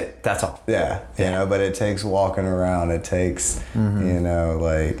 Right, that's it, that's all. Yeah. But it takes walking around, it takes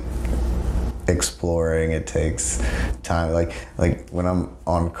like exploring, it takes time, like when I'm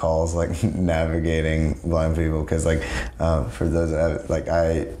on calls, like navigating blind people, because like for those that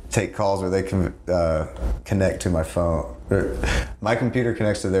I take calls where they can connect to my phone, my computer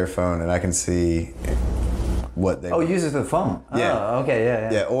connects to their phone, and I can see what they uses the phone. Yeah. Oh, okay,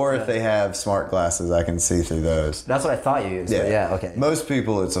 yeah. Or if they have smart glasses, I can see through those. That's what I thought you used. Yeah, okay. Most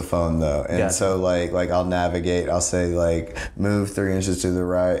people, it's a phone though, and so like I'll navigate. I'll say like move 3 inches to the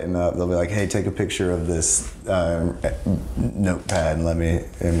right and up. They'll be like, hey, take a picture of this notepad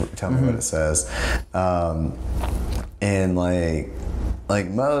and tell me what it says. And like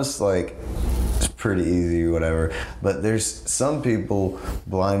most like. It's pretty easy, whatever. But there's some people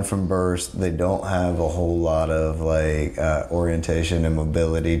blind from birth. They don't have a whole lot of like orientation and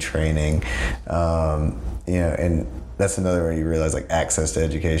mobility training, and that's another way you realize like access to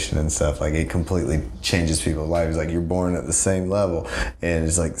education and stuff. Like it completely changes people's lives. Like you're born at the same level, and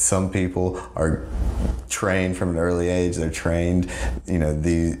it's like some people are trained from an early age. They're trained,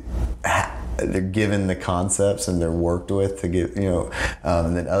 they're given the concepts and they're worked with to get,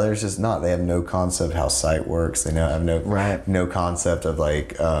 and then others just not. They have no concept how sight works. They have no concept of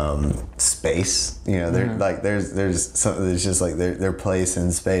like space. They're like there's something that's just like their place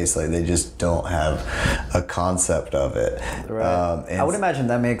in space. Like they just don't have a concept of it. Right. I would imagine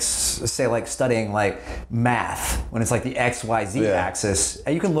that makes, say, like studying like math when it's like the XYZ axis,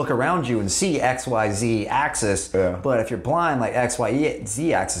 and you can look around you and see XYZ axis. But if you're blind, like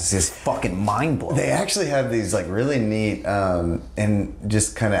XYZ axis is fucking mind blowing. They actually have these like really neat, and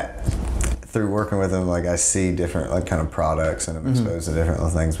just kind of through working with them, like I see different like kind of products, and I'm exposed to different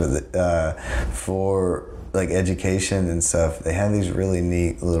little things. But for like education and stuff, they have these really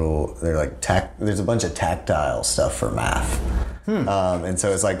neat little. They're like there's a bunch of tactile stuff for math. And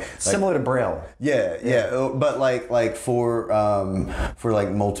so it's like similar to Braille. Yeah. But like for like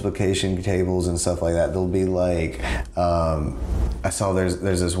multiplication tables and stuff like that, there'll be like I saw there's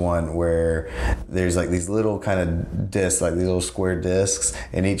this one where there's like these little kind of discs, like these little square discs,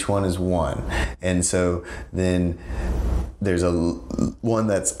 and each one is 1. And so then there's a one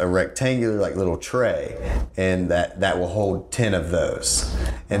that's a rectangular like little tray, and that will hold 10 of those.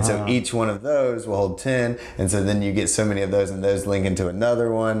 And so each one of those will hold 10, and so then you get so many of those, and those link into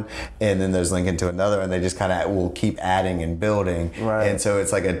another one, and then those link into another, and they just kind of will keep adding and building. Right. And so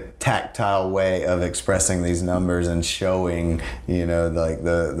it's like a tactile way of expressing these numbers and showing, like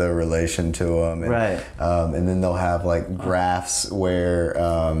the relation to them. And, right. And then they'll have like graphs where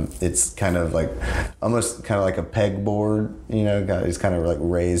it's kind of like almost kind of like a pegboard, it's kind of like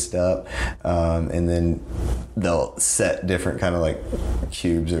raised up, and then they'll set different kind of like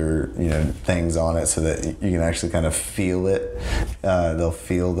cubes or things on it so that you can actually kind of feel it. They'll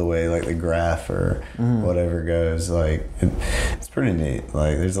feel the way like the graph or whatever goes. Like it's pretty neat.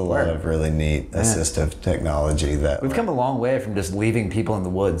 Like there's a lot of really neat assistive technology that we've come a long way from just leaving people in the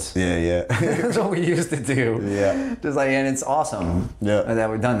woods. Yeah. That's what we used to do. Yeah. Just like, and it's awesome that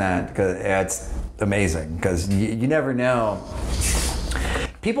we've done that, because it's amazing, because you never know.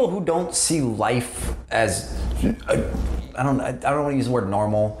 People who don't see life as I don't want to use the word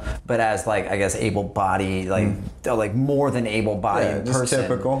normal, but as like, I guess, able-bodied, like more than able-bodied just person.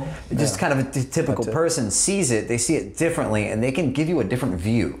 typical. Just kind of a typical person sees it, they see it differently, and they can give you a different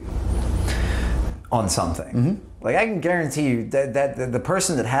view on something. Like I can guarantee you that the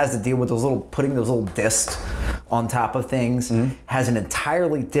person that has to deal with putting those little discs on top of things has an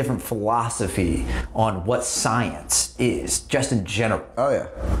entirely different philosophy on what science is, just in general. Oh yeah.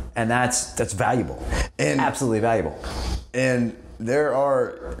 And that's valuable. And absolutely valuable. And there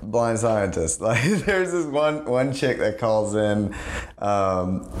are blind scientists. Like there's this one chick that calls in.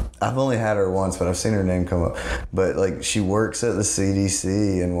 I've only had her once, but I've seen her name come up. But like she works at the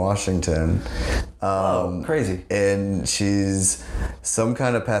CDC in Washington. Crazy. And she's some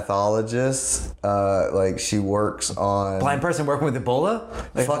kind of pathologist. Like she works on blind person working with Ebola.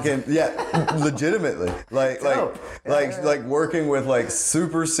 Fucking yeah, legitimately. Like working with like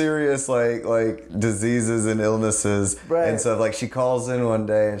super serious like diseases and illnesses and stuff. Like she calls in one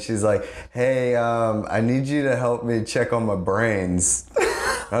day and she's like, "Hey, I need you to help me check on my brains."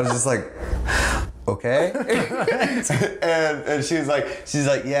 I was just like, okay. and she's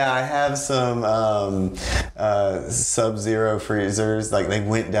like, yeah, I have some sub-zero freezers. Like they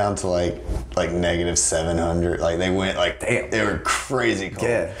went down to like -700. Like they went like they were crazy cold.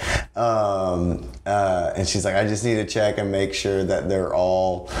 Yeah. And she's like, I just need to check and make sure that they're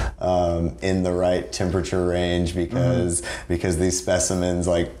all in the right temperature range because these specimens,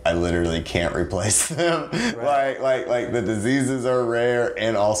 like I literally can't replace them. Right. Like the diseases are rare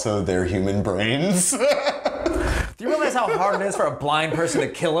and also they're human brains. Do you realize how hard it is for a blind person to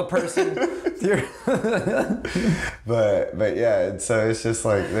kill a person? But yeah, so it's just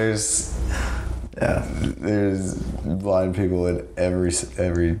like there's blind people in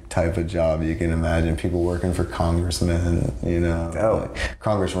every type of job you can imagine. People working for congressmen, like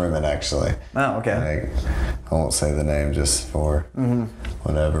congresswomen actually. Oh, okay. Like, I won't say the name just for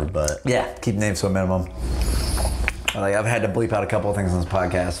whatever, but yeah, keep names to a minimum. Like I've had to bleep out a couple of things on this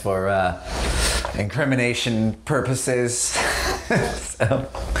podcast for incrimination purposes. So,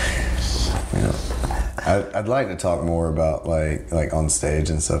 I'd like to talk more about like on stage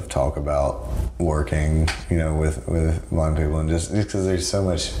and stuff. Talk about working, with blind people, and just because there's so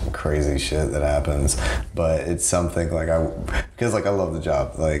much crazy shit that happens. But it's something like because I love the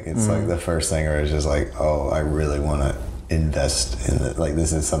job. Like it's like the first thing, or it's just like, oh, I really want to invest in it. Like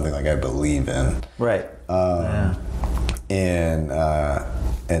this is something like I believe in. Right.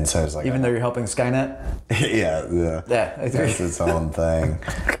 And so it's like even though you're helping Skynet. yeah, that's its own thing.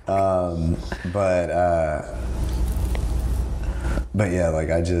 But yeah, like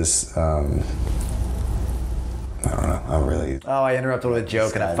I just I don't know. I really. Oh, I interrupted with a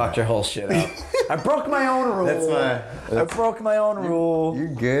joke and I fucked your whole shit up. I broke my own rule. I broke my own rule. You're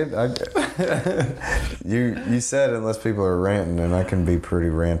good. You said unless people are ranting, and I can be pretty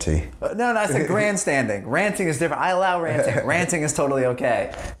ranty. No, I said grandstanding. Ranting is different. I allow ranting. Ranting is totally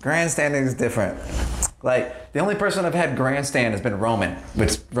okay. Grandstanding is different. Like the only person I've had grandstand has been Roman,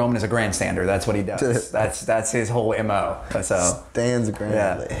 which Roman is a grandstander. That's what he does. That's his whole MO. So stands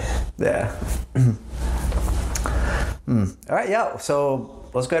grandly. Yeah. All right, yeah. So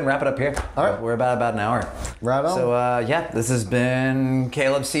let's go ahead and wrap it up here. All right, we're about an hour. Right on. So this has been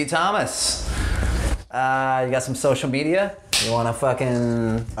Caleb C. Thomas. You got some social media? You want to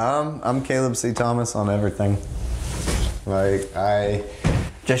fucking? I'm Caleb C. Thomas on everything. Like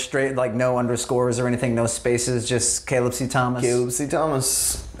Just straight, like no underscores or anything, no spaces, just Caleb C. Thomas. Caleb C.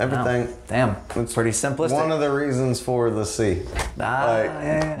 Thomas, everything. Wow. Damn, it's pretty simplistic. One of the reasons for the C.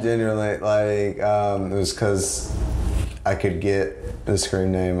 Genuinely, like it was because I could get the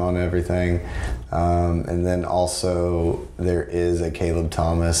screen name on everything, and then also there is a Caleb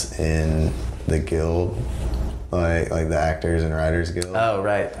Thomas in the guild, like the Actors and Writers Guild. Oh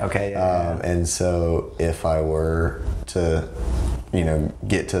right, okay. And so if I were to,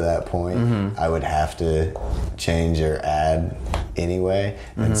 get to that point, I would have to change or add anyway.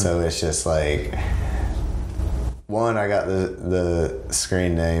 And so it's just like, one, I got the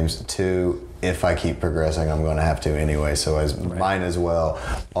screen names. Two, if I keep progressing, I'm going to have to anyway. So mine as well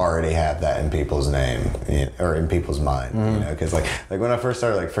already have that in people's name or in people's mind. Because like when I first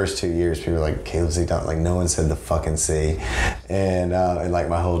started, like first 2 years, people were like, Caleb C. Thomas, like no one said the fucking C, and like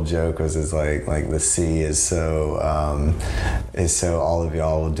my whole joke was like the C is so all of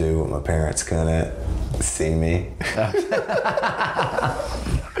y'all will do what my parents couldn't, see me.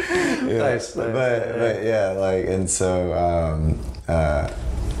 Nice. But yeah, like, and so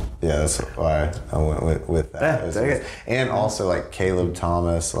yeah, that's why I went with that. And also like Caleb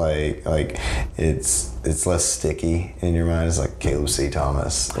Thomas, like it's less sticky in your mind. It's like Caleb C.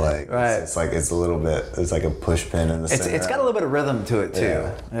 Thomas, like it's like it's a little bit. It's like a push pin in the center. It's got a little bit of rhythm to it too.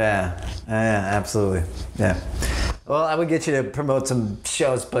 Yeah, absolutely. Yeah. Well, I would get you to promote some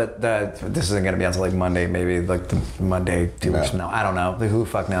shows, but this isn't going to be until like Monday, maybe like the Monday 2 weeks from now. I don't know. Who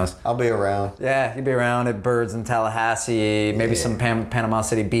fuck knows? I'll be around. Yeah, you'll be around at Birds in Tallahassee, maybe some Panama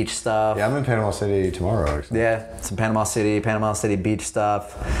City Beach stuff. Yeah, I'm in Panama City tomorrow, actually. Yeah, some Panama City Beach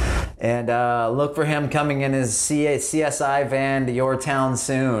stuff. And look for him coming in his CSI van to your town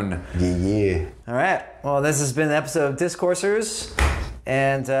soon. Yeah. All right. Well, this has been an episode of Discoursers.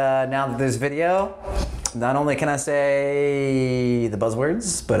 And now that there's video, not only can I say the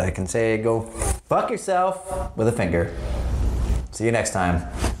buzzwords, but I can say go fuck yourself with a finger. See you next time.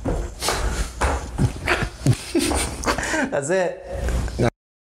 That's it.